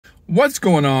What's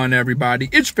going on, everybody?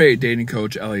 It's Fade Dating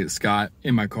Coach Elliott Scott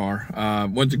in my car.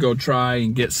 Went to go try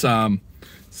and get some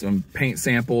paint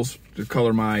samples to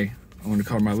color my. I want to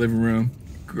color my living room.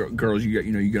 Girls,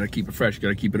 you got to keep it fresh. You got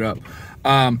to keep it up.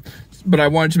 But I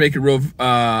wanted to make a real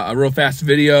fast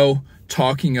video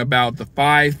talking about the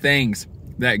 5 things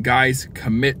that guys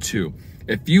commit to.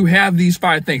 If you have these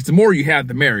 5 things, the more you have,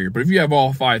 the merrier. But if you have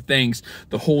all 5 things,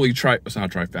 the holy it's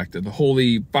not trifecta, the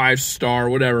holy 5-star,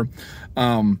 whatever,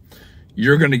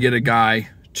 you're going to get a guy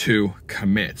to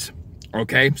commit.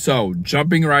 Okay, so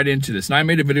jumping right into this. And I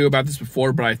made a video about this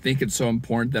before, but I think it's so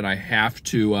important that I have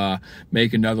to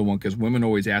make another one, because women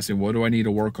always ask me, what do I need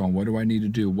to work on? What do I need to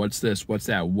do? What's this? What's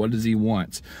that? What does he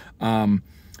want? I'm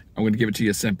going to give it to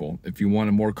you simple. If you want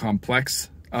a more complex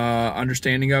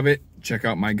understanding of it, check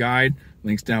out my guide.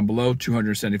 Links down below,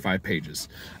 275 pages.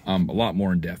 A lot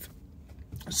more in depth.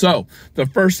 So the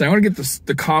first thing, I want to get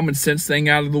the common sense thing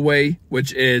out of the way,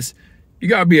 which is you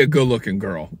got to be a good looking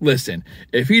girl. Listen,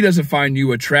 if he doesn't find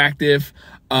you attractive,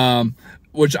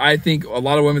 which I think a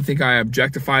lot of women think I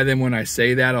objectify them when I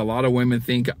say that. A lot of women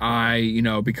think I,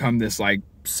 become this like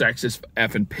sexist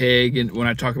effing pig and when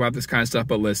I talk about this kind of stuff.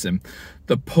 But listen,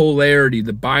 the polarity,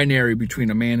 the binary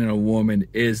between a man and a woman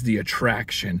is the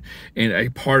attraction, and a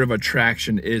part of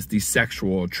attraction is the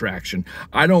sexual attraction.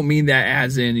 I don't mean that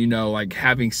as in, like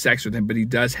having sex with him, but he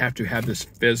does have to have this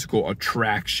physical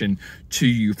attraction to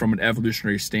you from an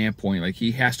evolutionary standpoint. Like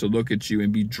he has to look at you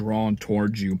and be drawn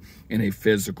towards you in a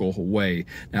physical way.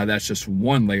 Now that's just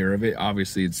one layer of it.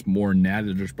 Obviously it's more than that.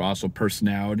 There's also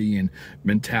personality and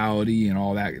mentality and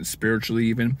all that, spiritually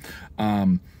even.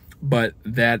 But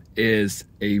that is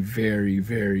a very,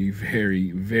 very,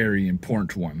 very, very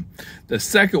important one. The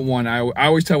second one, I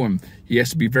always tell him, he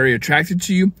has to be very attracted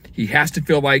to you. He has to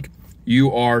feel like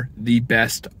you are the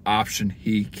best option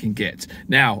he can get.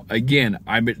 Now, again,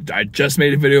 I just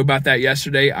made a video about that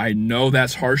yesterday. I know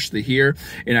that's harsh to hear,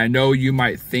 and I know you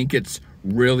might think it's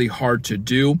really hard to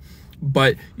do,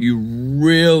 but you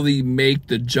really make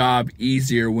the job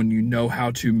easier when you know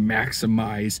how to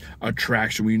maximize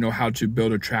attraction, when you know how to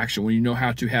build attraction, when you know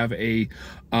how to have a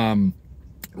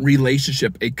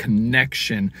relationship, a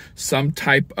connection, some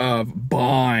type of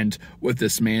bond with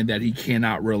this man that he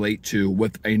cannot relate to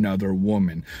with another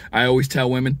woman. I always tell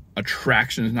women,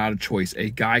 attraction is not a choice. A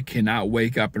guy cannot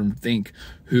wake up and think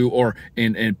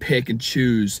and pick and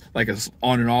choose like a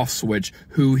on and off switch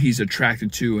who he's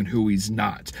attracted to and who he's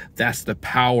not. That's the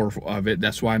power of it.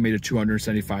 That's why I made a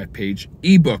 275-page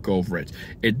ebook over it.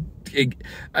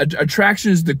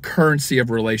 Attraction is the currency of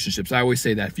relationships. I always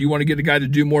say that. If you want to get a guy to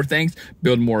do more things,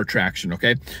 build more attraction,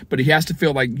 okay? But he has to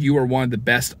feel like you are one of the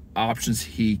best options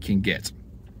he can get.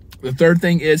 The third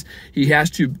thing is he has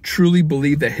to truly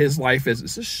believe that his life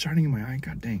is this shining in my eye?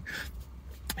 God dang.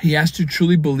 He has to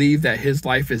truly believe that his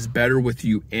life is better with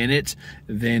you in it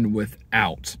than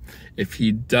without. If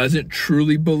he doesn't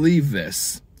truly believe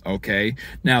this, okay,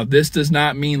 now this does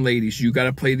not mean, ladies, you got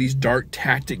to play these dark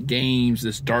tactic games,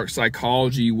 this dark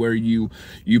psychology where you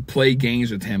play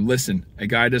games with him. Listen, a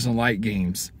guy doesn't like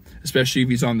games, especially if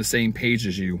he's on the same page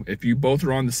as you. If you both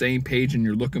are on the same page and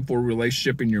you're looking for a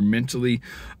relationship and you're mentally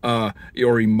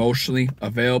or emotionally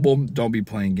available, don't be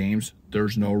playing games.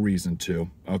 There's no reason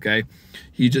to, okay?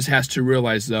 He just has to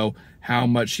realize, though, how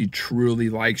much he truly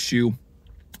likes you.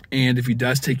 And if he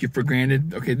does take you for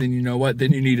granted, okay, then you know what?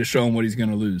 Then you need to show him what he's going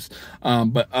to lose.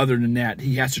 But other than that,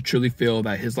 he has to truly feel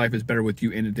that his life is better with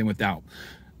you in it than without.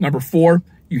 Number 4,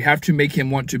 you have to make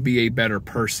him want to be a better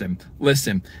person.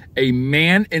 Listen, a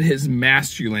man in his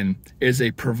masculine is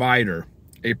a provider,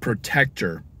 a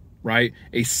protector, right?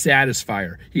 A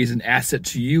satisfier. He is an asset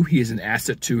to you. He is an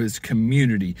asset to his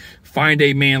community. Find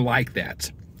a man like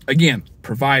that. Again,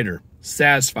 provider,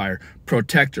 satisfier,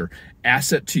 protector,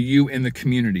 asset to you in the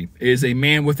community. It is a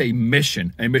man with a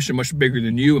mission much bigger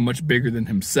than you and much bigger than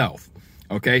himself,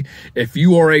 okay? If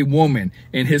you are a woman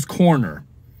in his corner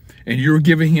and you're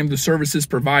giving him the services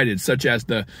provided, such as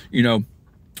the,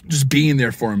 just being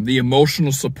there for him, the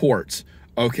emotional support,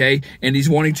 okay? And he's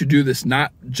wanting to do this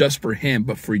not just for him,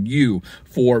 but for you,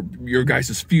 for your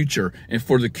guys' future, and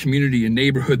for the community and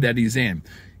neighborhood that he's in.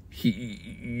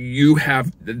 You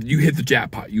hit the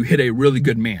jackpot. You hit a really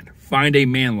good man. Find a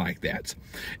man like that,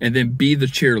 and then be the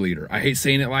cheerleader. I hate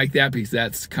saying it like that because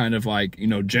that's kind of like,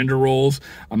 gender roles.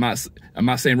 I'm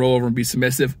not saying roll over and be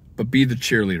submissive, but be the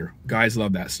cheerleader. Guys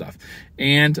love that stuff.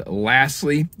 And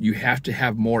lastly, you have to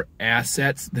have more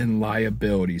assets than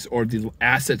liabilities, or the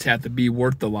assets have to be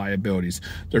worth the liabilities.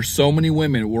 There's so many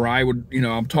women where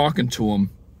I'm talking to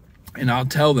them and I'll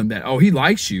tell them that, oh, he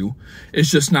likes you.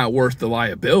 It's just not worth the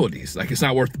liabilities. Like, it's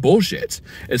not worth the bullshit.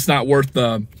 It's not worth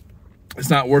the it's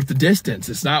not worth the distance.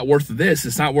 It's not worth this.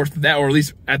 It's not worth that, or at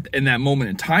least in that moment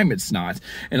in time, it's not.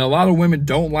 And a lot of women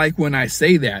don't like when I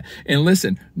say that. And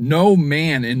listen, no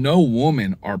man and no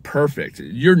woman are perfect.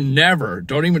 You're never,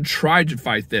 don't even try to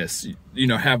fight this, you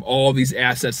know, have all these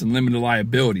assets and limited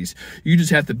liabilities. You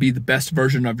just have to be the best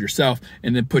version of yourself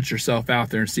and then put yourself out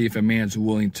there and see if a man's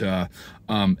willing to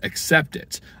accept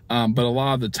it. But a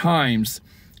lot of the times,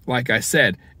 like I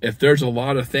said, if there's a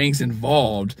lot of things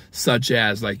involved, such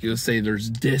as, like, you'll say there's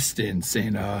distance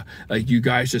and like you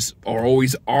guys just are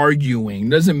always arguing,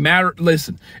 doesn't matter.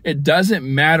 Listen, it doesn't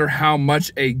matter how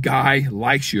much a guy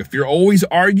likes you. If you're always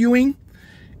arguing,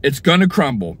 it's gonna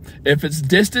crumble. If it's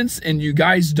distance and you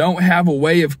guys don't have a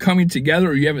way of coming together,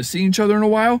 or you haven't seen each other in a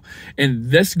while,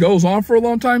 and this goes on for a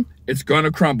long time, it's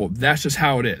gonna crumble. That's just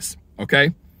how it is,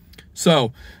 okay?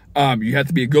 So, you have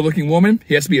to be a good-looking woman.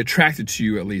 He has to be attracted to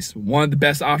you, at least. One of the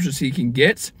best options he can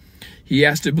get. He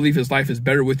has to believe his life is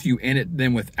better with you in it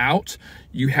than without.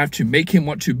 You have to make him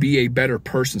want to be a better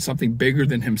person, something bigger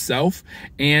than himself.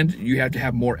 And you have to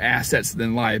have more assets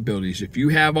than liabilities. If you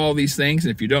have all these things,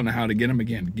 and if you don't know how to get them,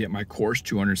 again, get my course,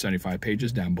 275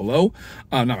 pages down below.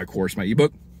 Not my course, my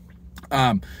ebook.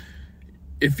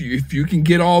 If you can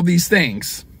get all these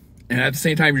things, and at the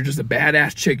same time, you're just a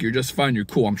badass chick, you're just fun, you're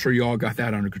cool. I'm sure you all got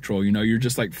that under control. You know, you're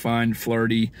just like fun,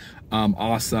 flirty,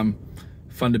 awesome,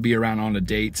 fun to be around on a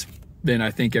date. Then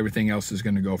I think everything else is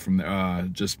going to go from there,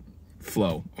 just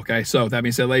flow. Okay, so that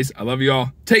being said, ladies, I love you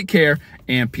all. Take care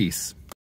and peace.